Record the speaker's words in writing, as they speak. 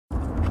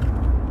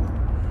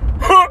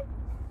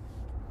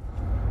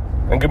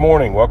And good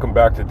morning. Welcome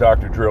back to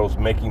Dr. Drill's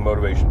Making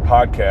Motivation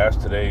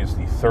podcast. Today is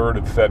the 3rd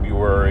of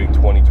February,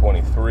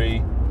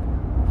 2023.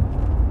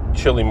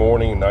 Chilly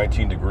morning,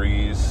 19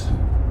 degrees.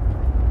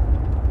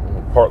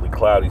 Partly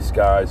cloudy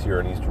skies here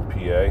in eastern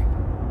PA.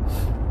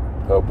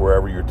 Hope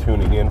wherever you're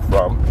tuning in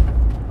from,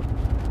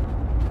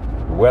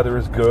 the weather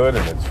is good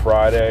and it's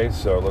Friday,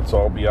 so let's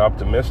all be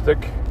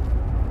optimistic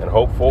and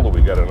hopeful that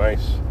we got a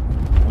nice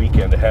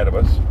weekend ahead of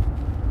us.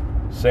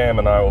 Sam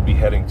and I will be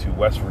heading to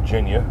West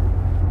Virginia,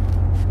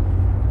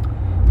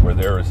 where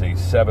there is a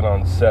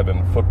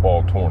 7-on-7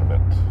 football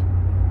tournament.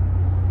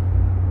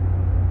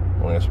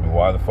 Don't ask me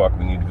why the fuck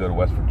we need to go to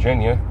West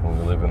Virginia when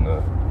we live in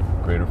the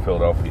greater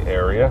Philadelphia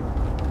area.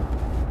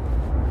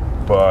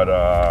 But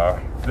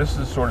this is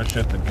the sort of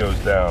shit that goes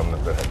down,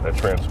 that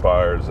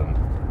transpires, and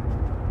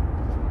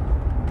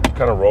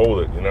kind of roll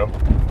with it, you know?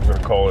 We're going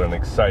to call it an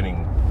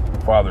exciting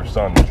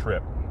father-son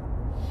trip.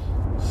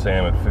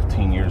 Sam at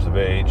 15 years of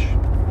age,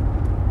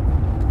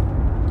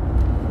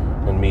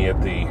 and me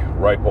at the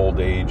ripe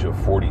old age of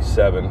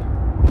 47.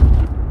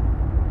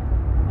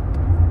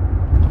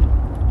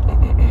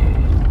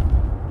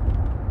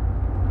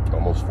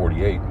 Almost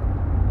 48.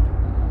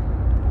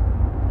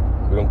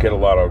 We don't get a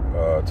lot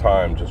of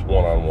time just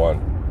one-on-one,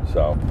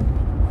 so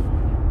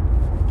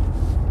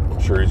I'm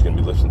sure he's going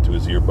to be listening to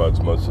his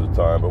earbuds most of the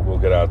time, but we'll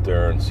get out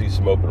there and see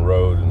some open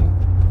road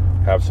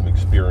and have some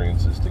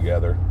experiences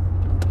together,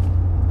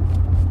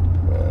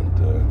 and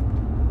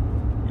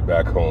be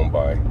back home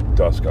by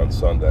dusk on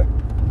Sunday.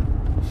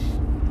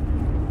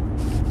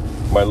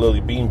 My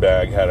Lily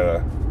Beanbag had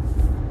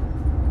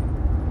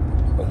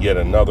yet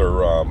another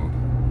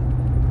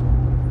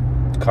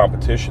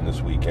competition this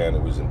weekend.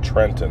 It was in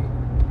Trenton.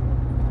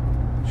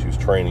 She was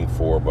training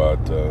for, but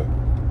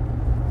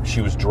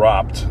she was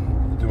dropped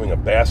doing a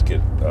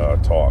basket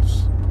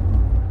toss,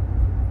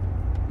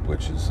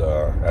 which is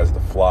as the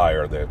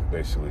flyer. They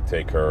basically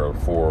take her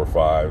 4 or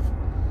 5,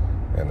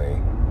 and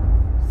they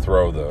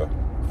throw the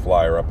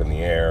flyer up in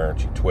the air,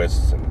 and she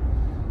twists and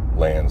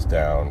lands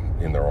down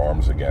in their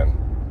arms again.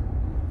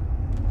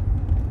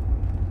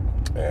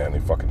 And they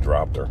fucking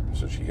dropped her.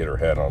 So she hit her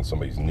head on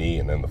somebody's knee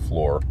and then the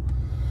floor.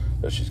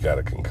 That she's got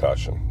a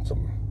concussion.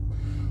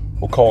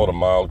 We'll call it a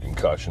mild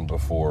concussion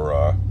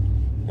before,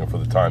 for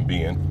the time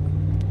being.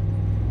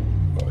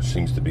 It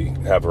seems to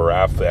have her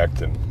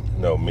affect and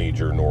no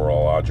major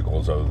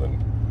neurologicals other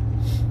than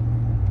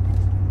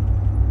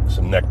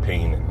some neck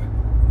pain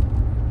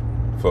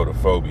and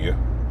photophobia.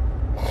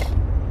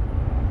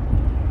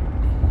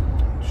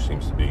 She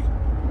seems to be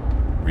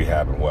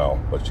rehabbing well,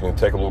 but she's going to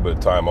take a little bit of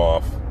time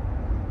off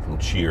from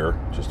cheer,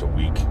 just a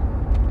week,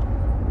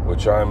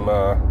 which I'm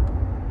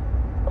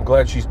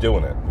glad she's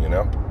doing it, you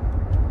know.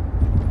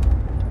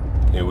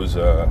 It was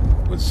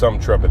with some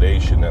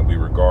trepidation that we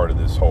regarded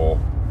this whole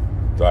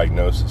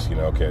diagnosis, you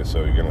know. Okay,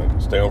 so you're going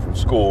to stay home from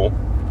school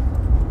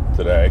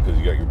today because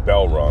you got your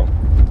bell rung,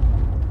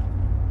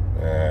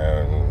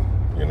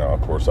 and, you know,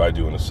 of course I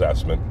do an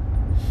assessment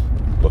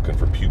looking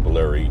for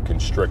pupillary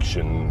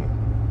constriction,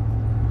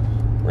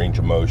 range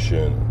of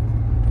motion,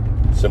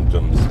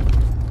 symptoms.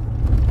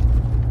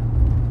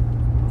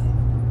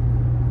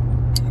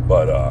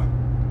 But,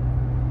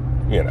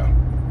 you know,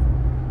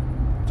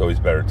 it's always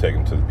better to take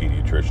him to the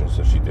pediatrician,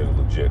 so she did a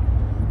legit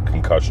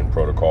concussion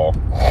protocol,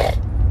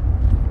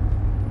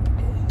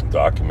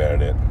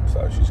 documented it,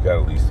 so she's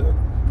got at least a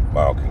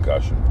mild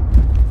concussion.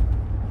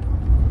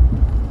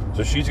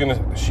 So she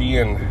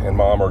and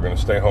mom are gonna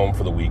stay home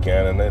for the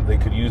weekend, and they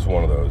could use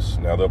one of those.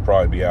 Now they'll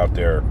probably be out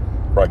there,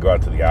 probably go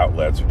out to the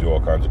outlets or do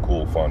all kinds of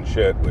cool, fun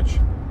shit, which,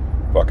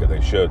 fuck it,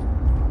 they should.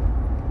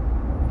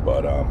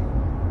 But,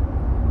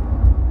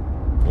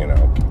 you know,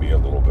 it can be a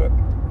little bit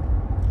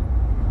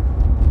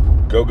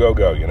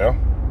go, you know?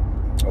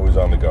 Always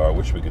on the go. I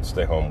wish we could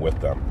stay home with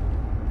them.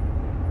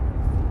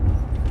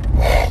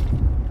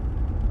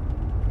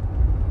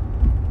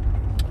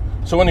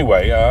 So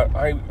anyway,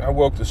 I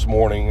woke this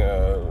morning.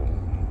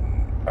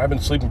 I've been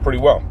sleeping pretty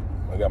well.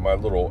 I got my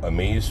little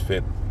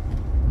Amazfit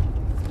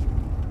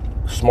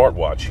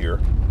smartwatch here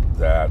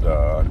that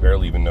I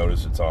barely even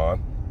notice it's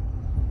on.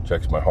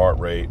 Checks my heart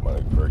rate, my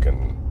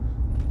freaking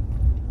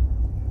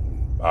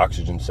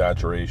oxygen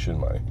saturation,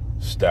 my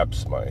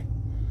steps, my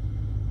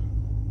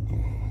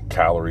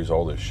calories,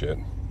 all this shit.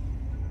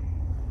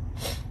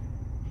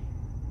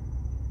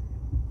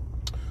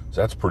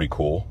 So that's pretty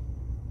cool.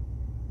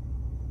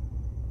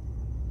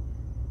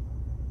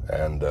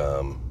 And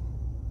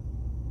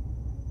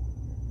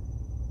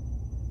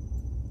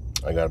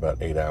I got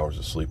about 8 hours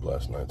of sleep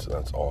last night, so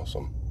that's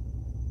awesome.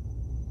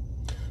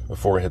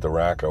 Before I hit the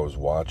rack, I was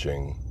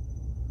watching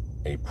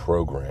a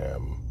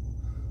program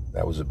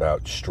that was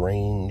about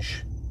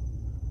strange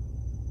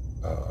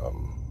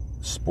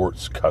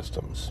sports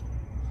customs.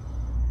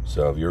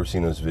 So have you ever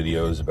seen those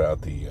videos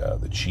about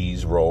the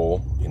cheese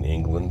roll in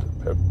England?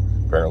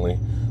 Apparently,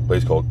 a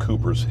place called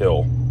Cooper's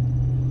Hill.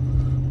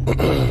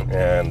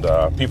 And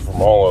people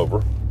from all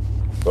over,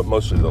 but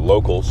mostly the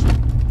locals,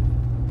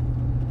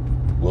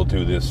 will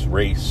do this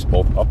race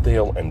both up the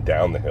hill and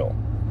down the hill.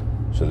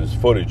 So there's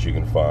footage you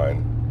can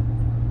find.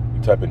 You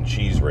type in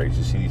cheese race,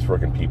 you see these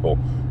freaking people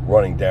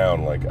running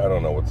down, like, I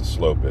don't know what the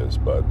slope is,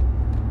 but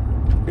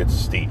it's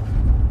steep.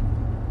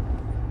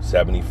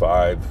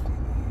 75,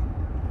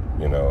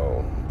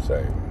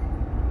 say.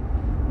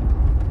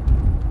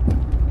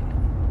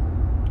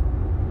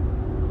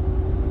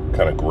 What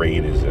kind of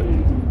grade is it?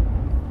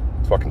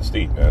 It's fucking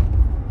steep, man.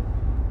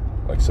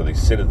 Like, so they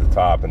sit at the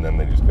top, and then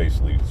they just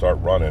basically start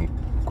running.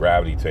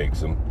 Gravity takes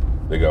them.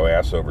 They go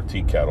ass over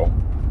tea kettle,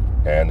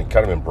 and they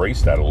kind of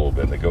embrace that a little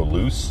bit. They go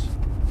loose,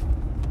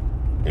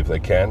 if they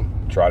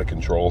can, try to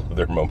control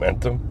their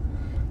momentum.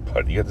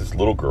 But you get this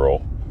little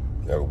girl,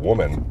 a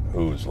woman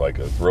who's like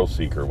a thrill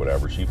seeker or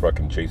whatever. She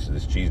fucking chases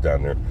this cheese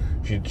down there.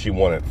 She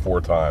won it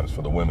 4 times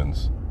for the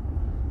women's,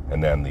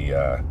 and then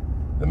the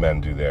men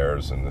do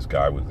theirs. And this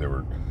guy they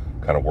were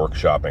kind of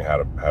workshopping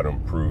how to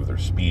improve their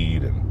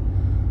speed, and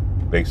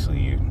basically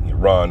you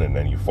run and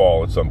then you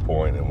fall at some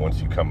point, and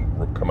once you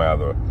come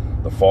out of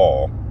the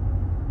fall,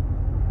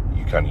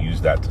 you kind of use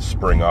that to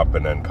spring up,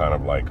 and then kind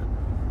of like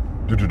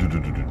if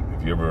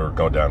you ever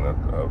go down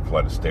a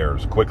flight of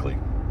stairs quickly,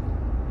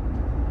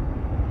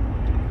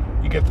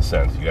 you get the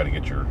sense you got to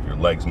get your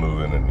legs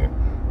moving and your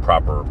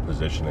proper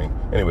positioning.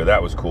 Anyway,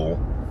 that was cool.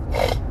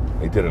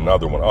 They did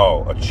another one.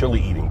 Oh, a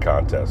chili eating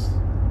contest.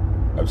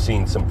 I've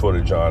seen some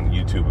footage on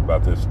YouTube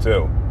about this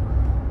too.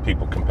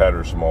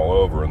 Competitors from all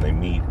over, and they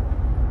meet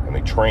and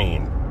they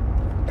train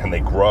and they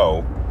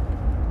grow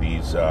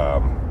these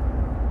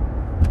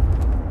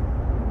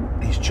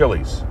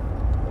chilies.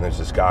 And there's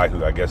this guy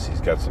who, I guess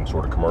he's got some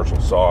sort of commercial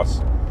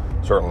sauce,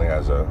 certainly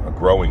has a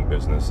growing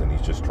business, and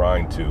he's just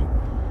trying to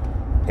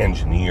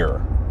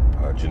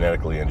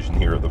genetically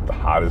engineer the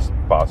hottest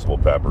possible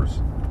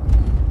peppers.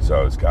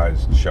 So this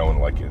guy's showing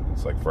like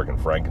it's like freaking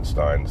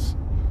Frankenstein's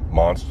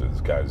monster.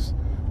 This guy's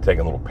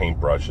taking little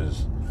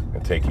paintbrushes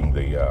and taking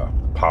the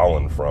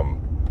pollen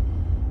from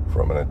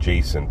an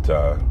adjacent,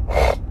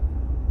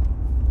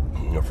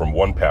 from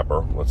one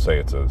pepper. Let's say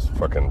it's a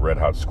fucking red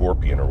hot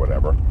scorpion or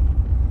whatever,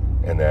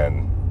 and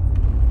then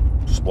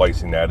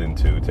splicing that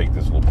take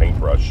this little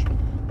paintbrush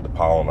with the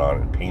pollen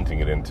on and painting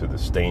it into the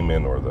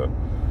stamen or the,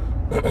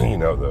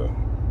 the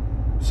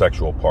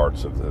sexual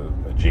parts of the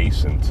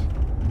adjacent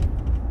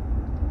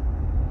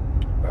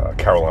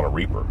Carolina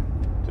Reaper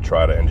to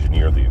try to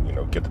engineer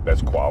get the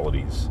best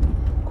qualities,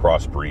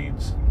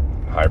 crossbreeds,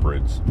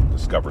 hybrids,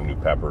 discover new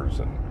peppers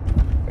and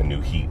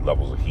new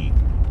levels of heat.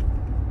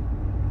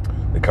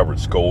 They covered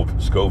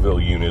Scoville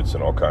units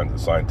and all kinds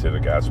of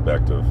scientific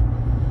aspect of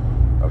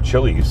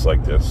chilies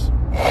like this,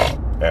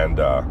 and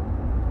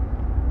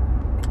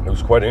it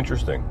was quite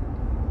interesting,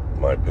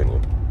 in my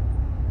opinion.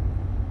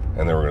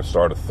 And they were going to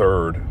start a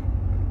third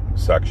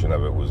section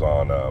of it, was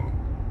on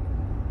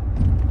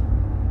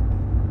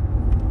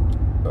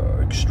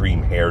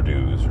extreme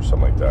hairdos or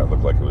something like that. It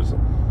looked like it was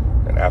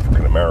an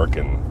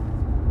African-American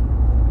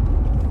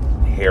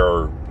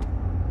hair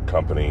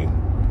company,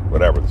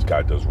 whatever. This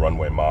guy does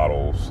runway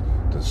models,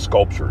 does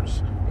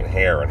sculptures in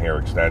hair and hair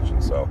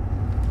extensions. So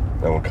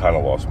that one kind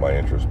of lost my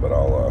interest, but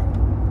I'll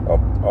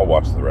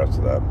watch the rest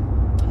of that.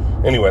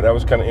 Anyway, that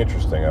was kind of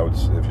interesting.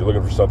 If you're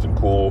looking for something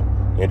cool,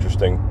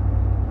 interesting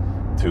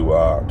to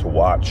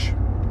watch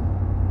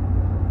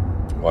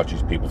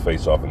these people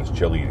face off in this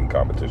chili eating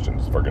competition.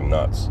 It's freaking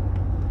nuts.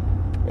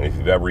 And if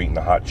you've ever eaten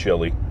a hot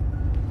chili,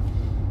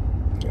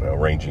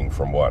 ranging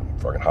from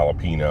fucking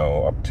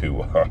jalapeno up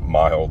to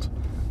mild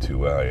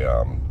to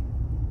a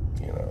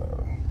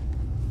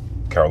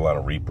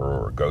Carolina Reaper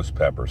or a ghost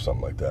pepper,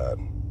 something like that,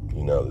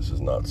 this is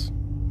nuts.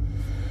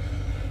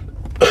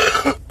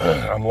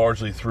 I'm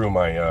largely through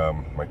my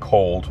my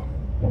cold,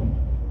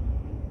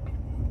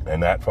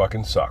 and that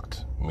fucking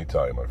sucked. Let me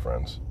tell you, my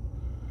friends.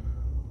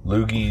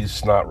 Loogies,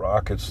 snot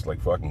rockets,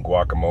 like fucking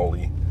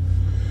guacamole.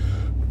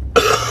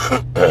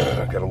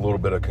 Got a little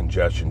bit of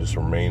congestion just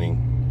remaining,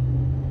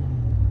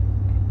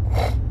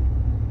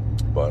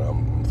 but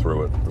I'm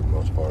through it for the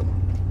most part.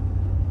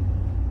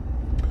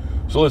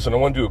 So listen, I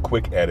want to do a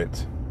quick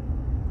edit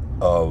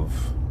of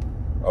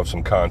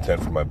some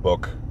content from my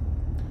book.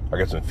 I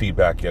got some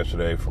feedback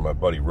yesterday from my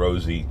buddy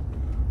Rosie,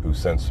 who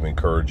sent some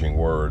encouraging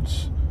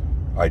words,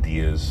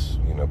 ideas,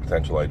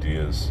 potential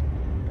ideas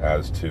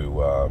as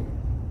to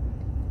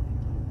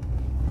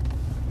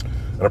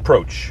an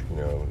approach.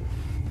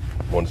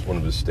 One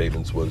of his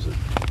statements was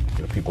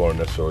that people aren't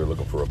necessarily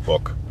looking for a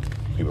book.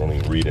 People don't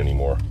even read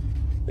anymore.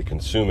 They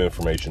consume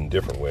information in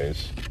different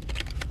ways,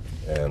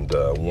 and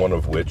one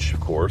of which,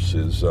 of course,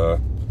 is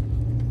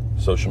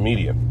social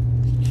media.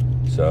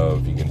 So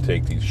if you can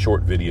take these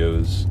short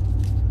videos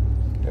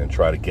and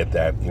try to get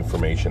that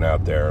information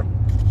out there,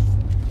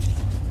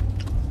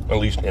 at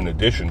least in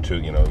addition to,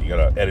 you got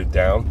to edit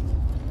down.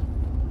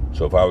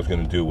 So if I was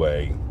going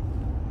to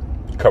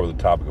cover the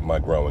topic of my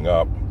growing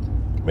up,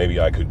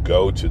 maybe I could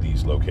go to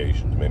these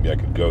locations. Maybe I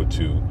could go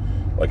to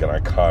like an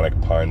iconic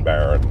Pine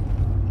Barren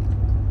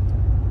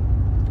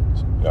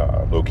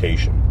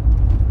location.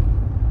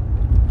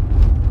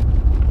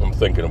 I'm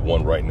thinking of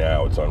one right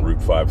now. It's on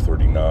Route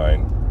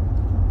 539,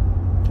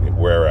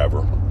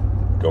 wherever,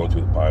 going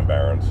through the Pine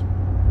Barrens.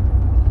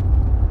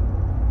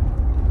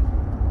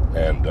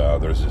 And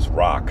there's this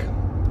rock.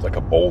 It's like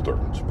a boulder.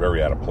 It's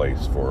very out of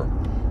place for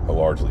a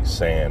largely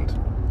sandy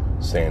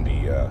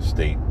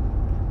state.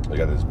 They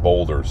got this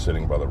boulder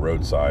sitting by the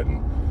roadside,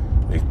 and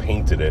they've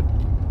painted it.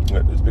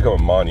 It's become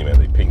a monument.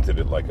 They painted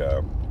it like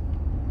an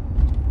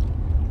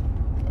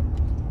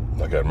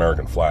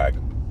American flag,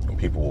 and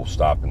people will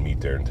stop and meet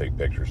there and take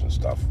pictures and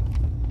stuff.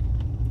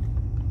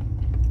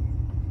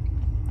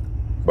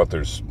 But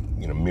there's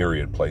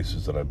myriad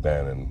places that I've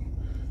been and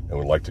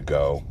would like to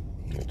go.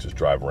 Just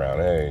drive around.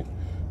 Hey,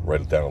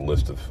 write down a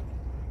list of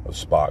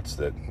spots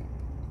that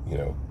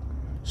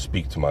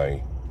speak to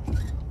my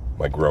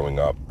growing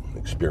up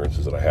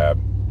experiences that I had.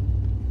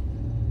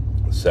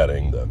 The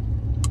setting,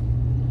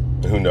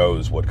 who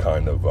knows what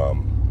kind of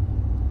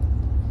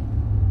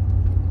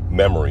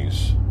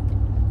memories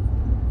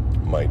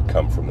might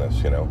come from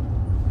this. I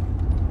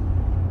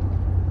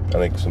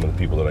think some of the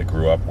people that I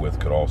grew up with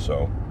would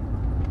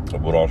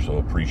also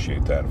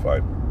appreciate that if I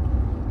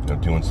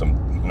doing some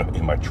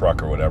in my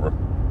truck or whatever,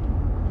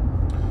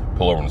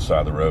 pull over on the side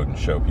of the road and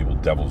show people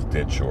Devil's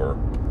Ditch or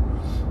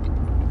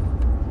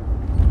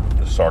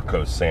the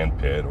Sarco Sand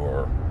Pit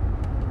or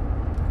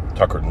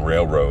Tuckerton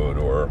Railroad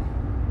or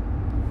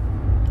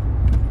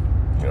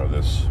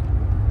this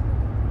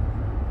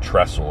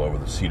trestle over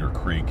the Cedar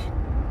Creek.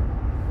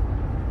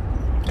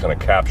 Kind of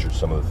capture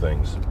some of the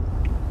things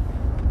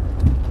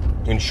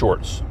in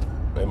shorts.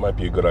 It might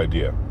be a good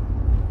idea.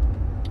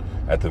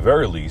 At the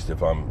very least,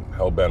 if I'm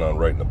hell-bent on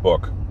writing a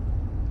book,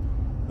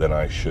 then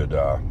I should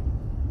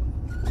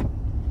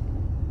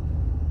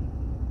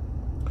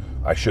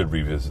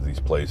revisit these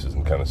places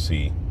and kind of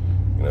see,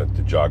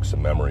 to jog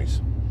some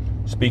memories.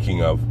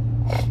 Speaking of,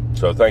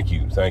 so thank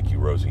you,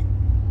 Rosie.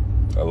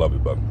 I love you,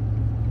 bud.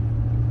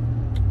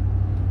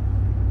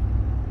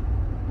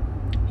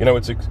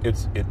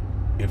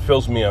 It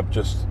fills me up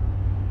just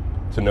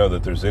to know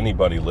that there's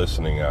anybody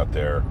listening out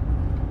there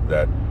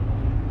that,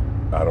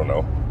 I don't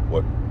know,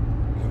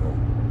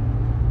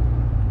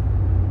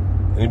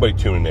 anybody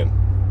tuning in,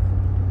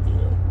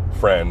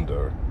 friend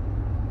or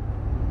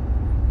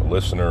a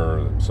listener,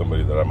 or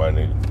somebody that I might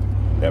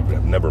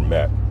have never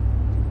met,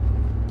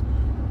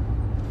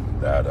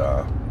 that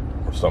or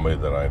somebody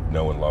that I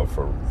know and love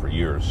for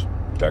years,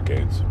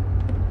 decades,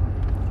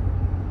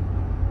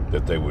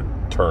 that they would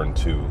turn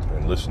to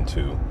and listen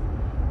to,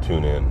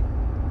 tune in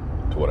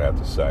to what I have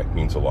to say. It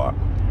means a lot.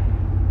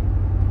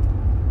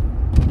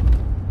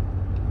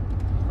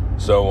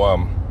 So,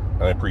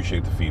 and I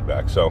appreciate the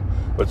feedback. So,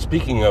 but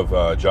speaking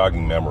of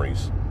jogging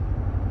memories,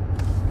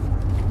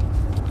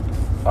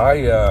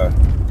 I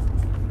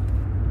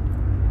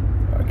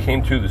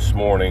came to this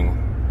morning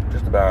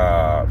just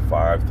about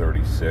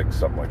 5:36,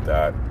 something like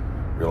that.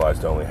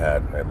 Realized I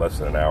had less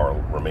than an hour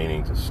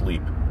remaining to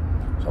sleep.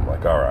 So I'm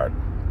like, all right.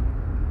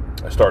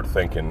 I start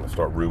thinking, I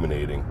start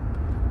ruminating,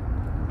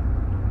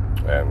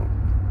 and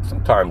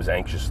sometimes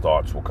anxious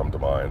thoughts will come to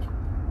mind,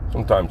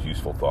 sometimes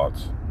useful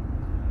thoughts.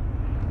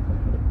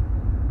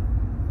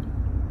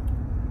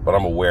 But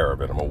I'm aware of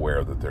it. I'm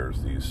aware that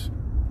there's these,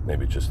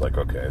 maybe it's just like,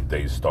 okay, a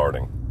day's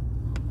starting.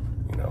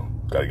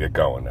 Got to get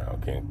going now.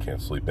 Can't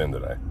sleep in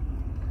today.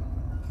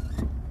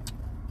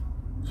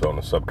 So on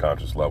a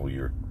subconscious level,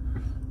 you're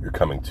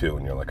coming to,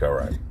 and you're like, all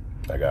right,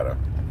 I gotta.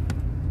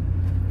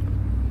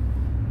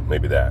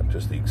 Maybe that,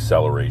 just the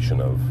acceleration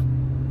of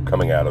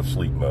coming out of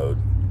sleep mode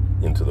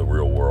into the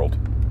real world.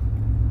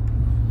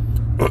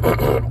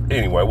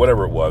 Anyway,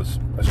 whatever it was,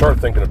 I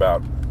started thinking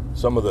about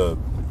some of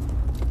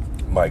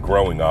my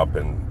growing up,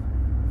 and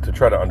to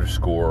try to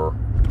underscore,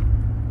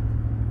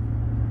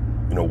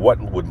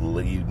 what would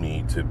lead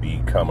me to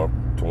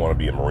want to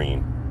be a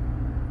Marine.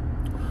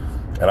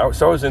 And I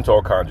was into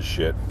all kinds of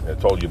shit. I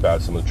told you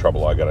about some of the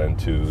trouble I got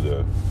into,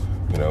 the,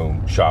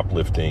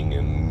 shoplifting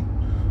and,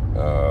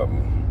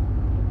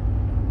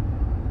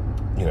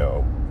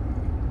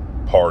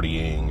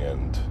 partying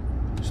and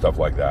stuff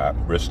like that,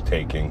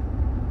 risk-taking.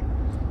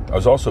 I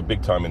was also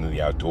big time into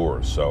the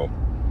outdoors, so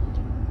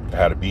I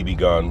had a BB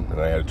gun,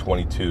 and I had a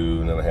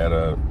 .22, and then I had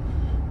a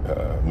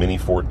Mini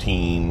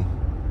 14,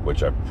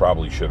 which I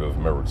probably should have.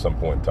 Remember, at some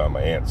point in time,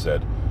 my aunt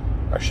said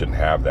I shouldn't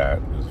have that.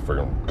 It was a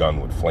friggin'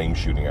 gun with flame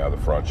shooting out of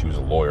the front. She was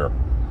a lawyer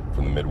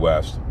from the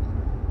Midwest.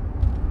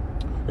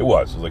 It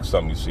was like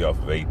something you see off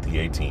of the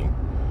A-Team.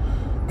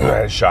 I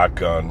had a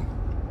shotgun.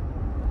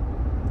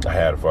 I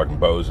had fucking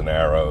bows and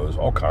arrows,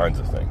 all kinds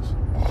of things.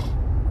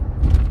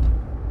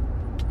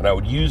 And I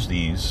would use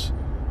these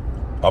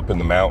up in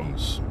the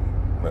mountains.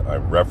 I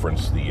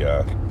referenced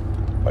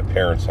my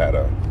parents had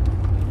a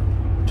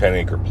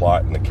 10-acre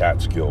plot in the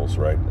Catskills,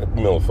 right? In the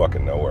middle of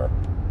fucking nowhere.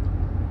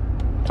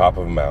 Top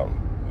of a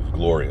mountain. It was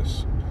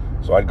glorious.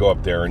 So I'd go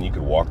up there, and you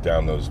could walk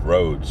down those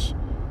roads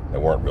that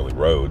weren't really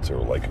roads. They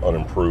were like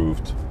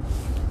unimproved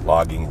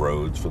logging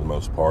roads for the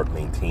most part,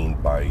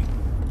 maintained by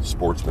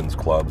sportsmen's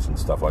clubs and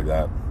stuff like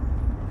that.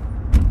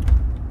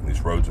 And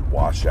these roads would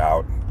wash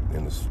out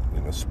in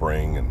the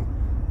spring, and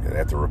you'd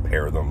have to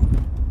repair them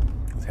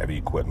with heavy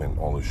equipment,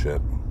 all this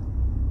shit.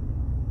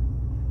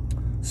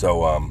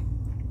 So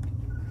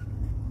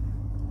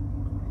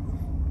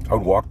I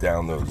would walk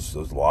down those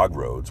log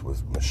roads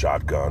with a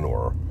shotgun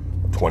or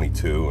a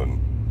 22 and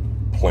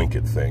plink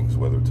at things,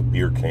 whether it's a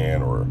beer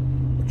can or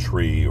a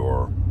tree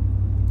or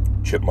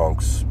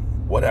chipmunks,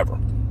 whatever.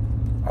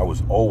 I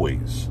was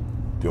always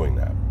doing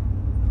that.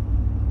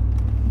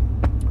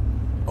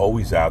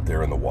 Always out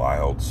there in the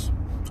wilds.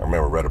 I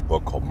remember I read a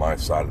book called My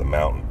Side of the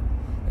Mountain,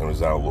 and it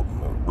was out,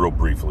 real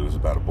briefly, it was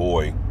about a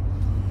boy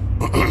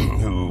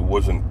who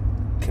wasn't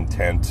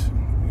content,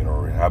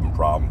 having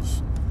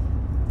problems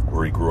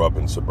where he grew up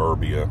in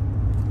suburbia,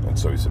 and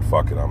so he said,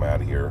 fuck it, I'm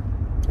out of here.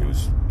 He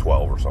was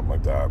 12 or something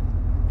like that.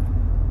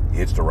 He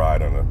hitched a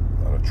ride on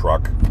a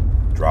truck,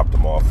 dropped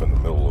him off in the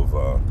middle of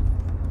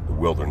the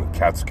wilderness,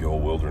 Catskill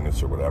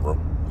wilderness or whatever.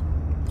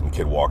 And the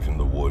kid walked into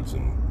the woods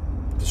and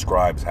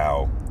describes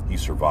how he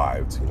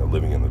survived,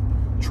 living in the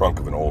trunk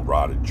of an old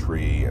rotted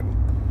tree, and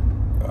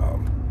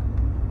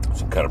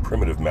some kind of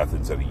primitive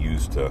methods that he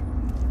used to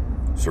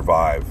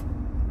survive,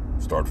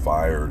 start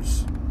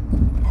fires,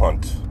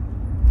 hunt,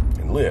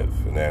 and live.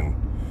 And then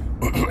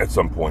at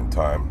some point in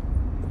time,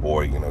 the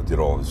boy, did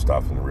all this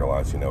stuff and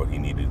realized, he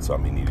needed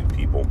something, he needed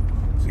people,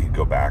 so he could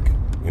go back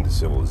into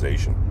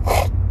civilization.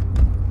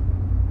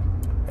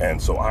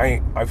 And so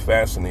I was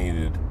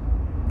fascinated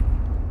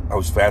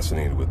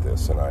with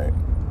this, and I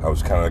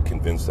was kind of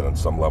convinced that on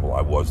some level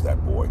I was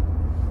that boy.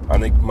 I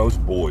think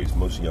most boys,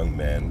 most young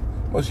men,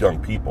 most young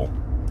people,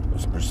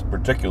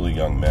 particularly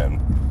young men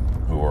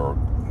who are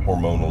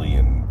hormonally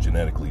and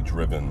genetically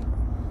driven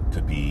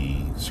to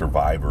be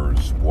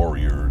survivors,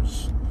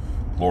 warriors,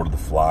 Lord of the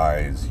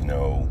Flies,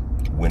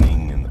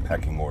 winning in the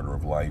pecking order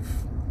of life,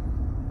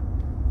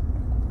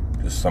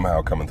 just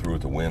somehow coming through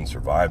with the win,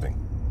 surviving.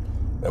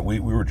 That we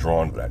were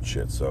drawn to that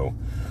shit. So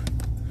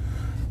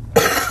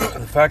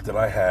the fact that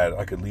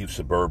I could leave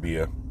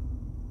suburbia,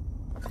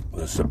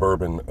 the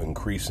suburban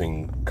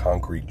increasing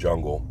concrete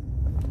jungle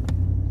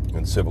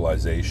and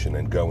civilization,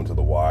 and go into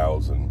the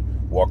wilds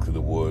and walk through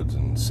the woods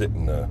and sit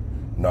in a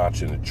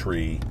notch in a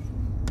tree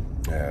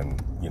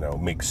and,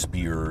 make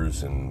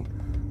spears and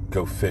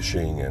go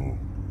fishing. And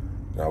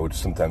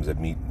I'd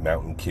meet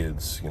mountain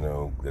kids, at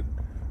the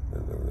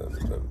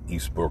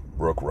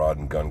Eastbrook Rod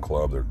and Gun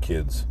Club. They're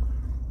kids.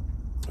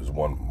 There's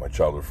one, my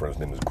childhood friend's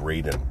name was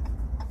Graydon,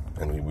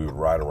 and we would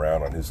ride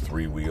around on his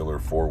 3-wheeler,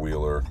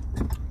 4-wheeler,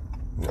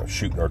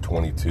 shooting our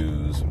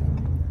 22s,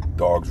 and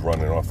dogs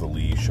running off the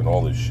leash and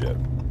all this shit.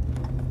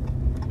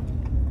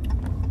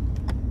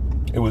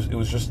 It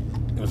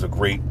was a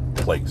great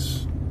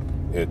place.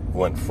 It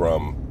went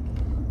from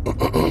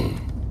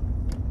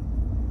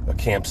a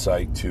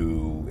campsite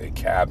to a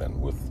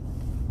cabin with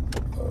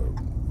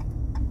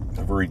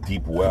a very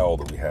deep well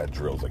that we had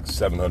drilled, like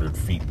 700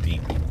 feet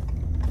deep,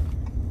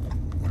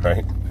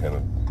 right?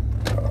 And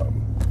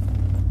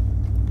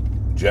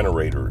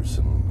generators,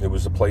 and it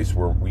was a place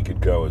where we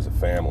could go as a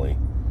family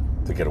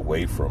to get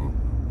away from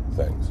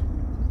things.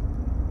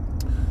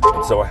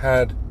 And so I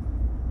had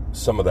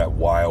some of that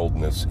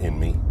wildness in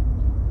me,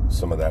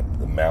 some of the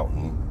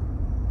mountain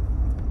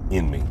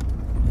in me.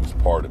 It was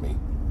part of me.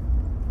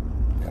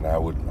 And I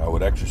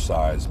would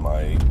exercise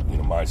my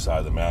side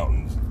of the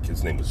mountain. The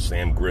kid's name was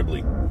Sam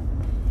Gribley.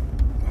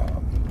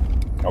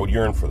 I would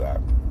yearn for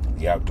that,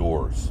 the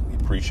outdoors, the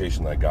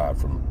appreciation that I got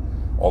from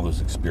all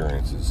those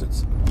experiences.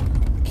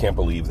 I can't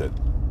believe that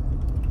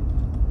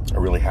I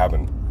really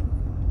haven't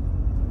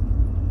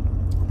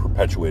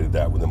perpetuated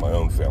that within my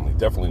own family.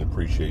 Definitely an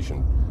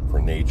appreciation for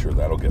nature,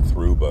 that'll get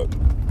through, but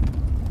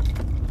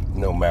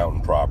no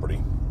mountain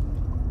property.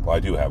 Well, I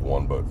do have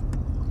one, but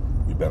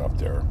we've been up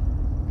there.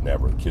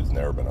 Never. The kid's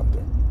never been up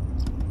there.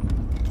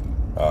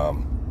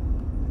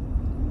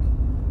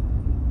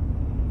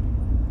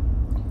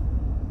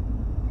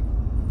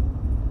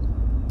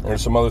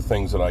 There's some other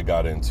things that I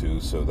got into,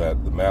 so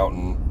that the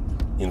mountain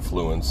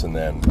influence, and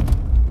then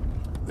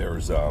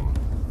there's I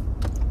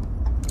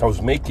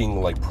was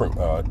making like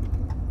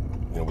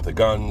with the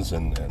guns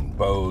and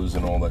bows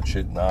and all that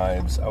shit,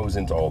 knives. I was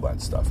into all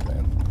that stuff,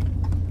 man.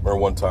 Remember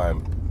one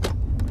time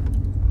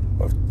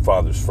my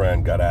father's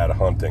friend got out of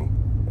hunting,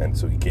 and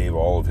so he gave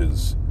all of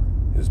his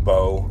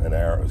bow and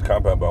arrow, his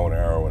compound bow and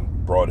arrow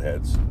and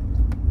broadheads,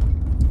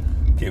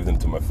 gave them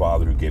to my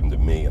father, who gave them to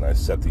me, and I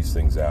set these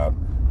things out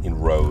in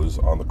rows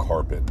on the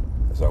carpet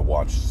as I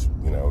watched,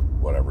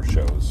 whatever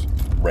shows,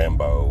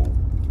 Rambo,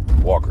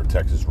 Walker,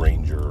 Texas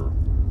Ranger,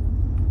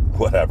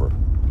 whatever.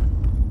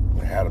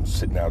 I had them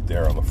sitting out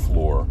there on the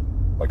floor,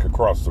 like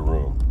across the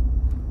room.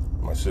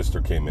 My sister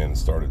came in and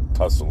started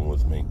tussling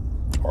with me,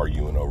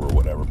 arguing over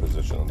whatever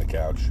position on the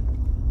couch.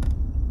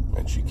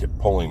 And she kept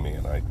pulling me,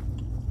 and I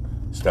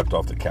stepped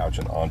off the couch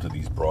and onto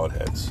these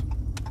broadheads.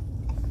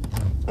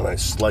 And I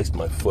sliced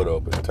my foot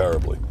open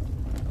terribly.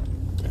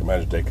 You can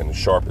imagine taking the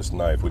sharpest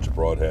knife, which a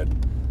broadhead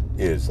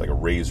is, like a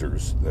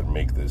razors that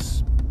make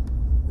this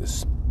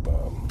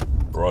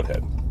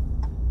broadhead,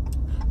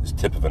 this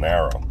tip of an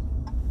arrow.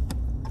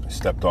 I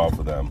stepped off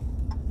of them,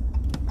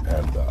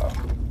 and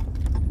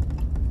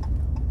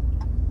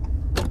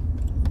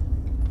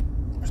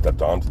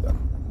stepped onto them,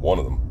 one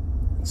of them,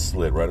 and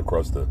slid right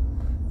across the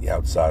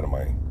outside of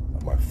my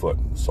foot,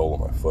 the sole of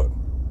my foot.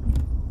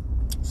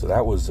 So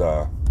that was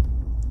a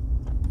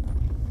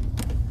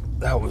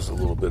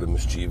little bit of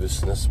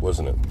mischievousness,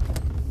 wasn't it?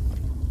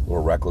 A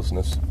little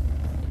recklessness.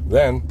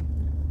 Then,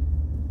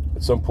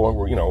 at some point,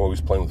 we're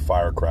always playing with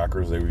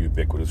firecrackers. They were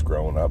ubiquitous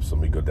growing up. So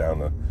we go down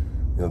to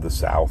the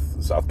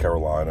South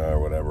Carolina or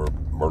whatever,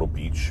 Myrtle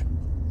Beach,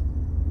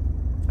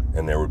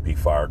 and there would be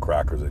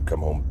firecrackers. They'd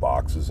come home with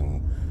boxes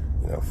and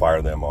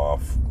fire them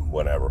off.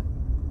 Whatever.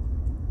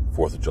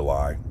 4th of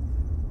July,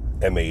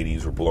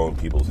 M80s were blowing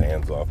people's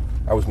hands off.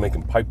 I was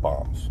making pipe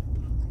bombs.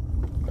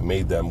 I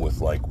made them with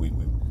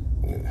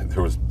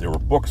there were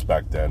books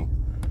back then.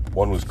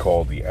 One was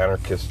called The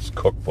Anarchist's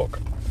Cookbook,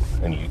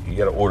 and you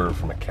had to order it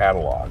from a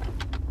catalog.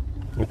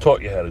 It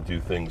taught you how to do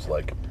things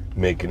like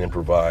making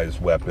improvised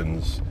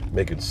weapons,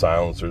 making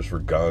silencers for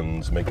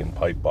guns, making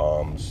pipe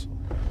bombs.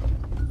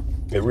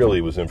 It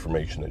really was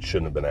information that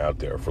shouldn't have been out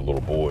there for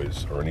little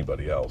boys or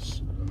anybody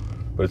else.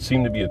 But it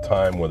seemed to be a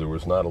time where there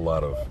was not a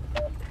lot of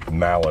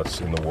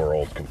malice in the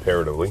world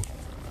comparatively.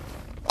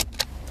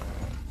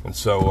 And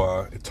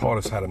so it taught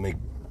us how to make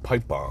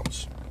pipe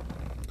bombs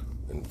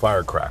and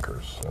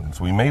firecrackers. And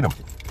so we made them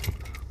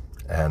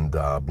and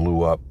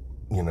blew up,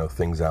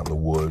 things out in the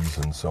woods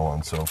and so on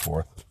and so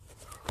forth.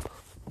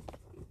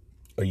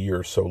 A year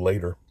or so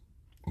later,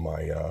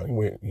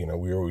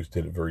 we always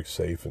did it very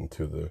safe and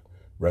to the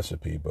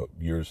recipe, but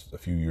a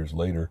few years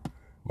later,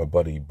 my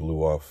buddy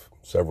blew off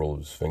several of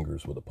his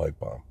fingers with a pipe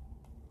bomb.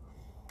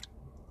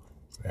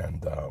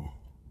 And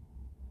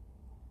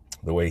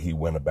the way he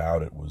went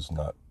about it was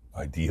not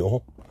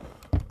ideal.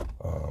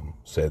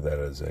 Say that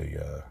as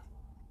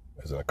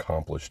an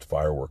accomplished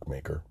firework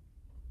maker.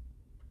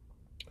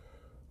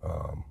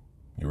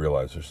 You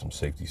realize there's some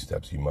safety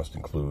steps you must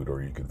include,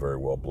 or you could very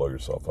well blow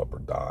yourself up or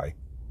die.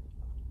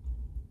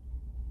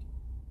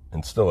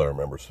 And still I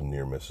remember some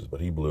near misses,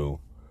 but he blew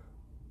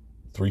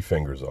 3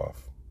 fingers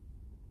off.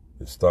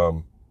 His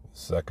thumb,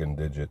 his second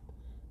digit,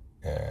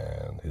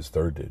 and his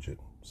third digit.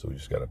 So we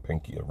just got a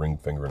ring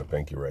finger and a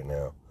pinky right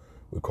now.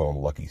 We call him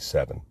Lucky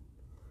 7.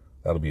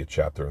 That'll be a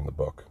chapter in the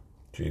book.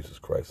 Jesus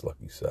Christ,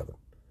 Lucky 7.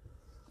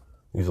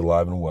 He's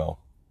alive and well.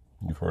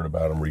 You've heard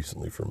about him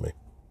recently from me.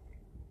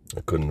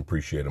 I couldn't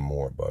appreciate him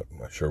more, but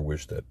I sure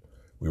wish that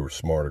we were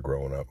smarter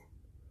growing up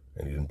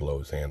and he didn't blow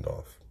his hand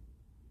off.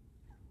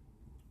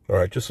 All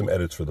right, just some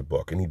edits for the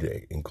book. I need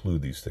to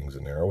include these things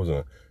in there. I wasn't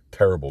a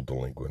terrible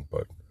delinquent,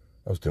 but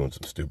I was doing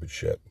some stupid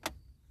shit.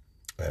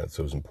 And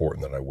so it was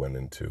important that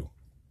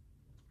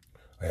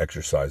I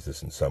exercise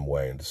this in some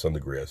way, and to some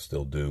degree I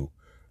still do.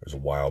 There's a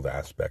wild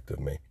aspect of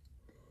me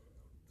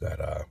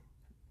that I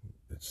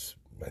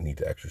need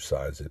to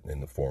exercise it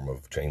in the form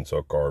of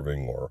chainsaw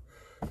carving or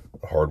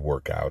hard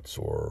workouts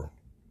or,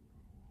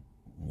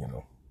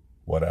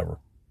 whatever.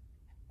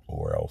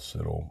 Or else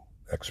it'll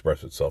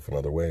express itself in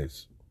other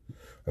ways.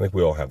 I think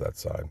we all have that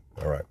side.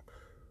 All right.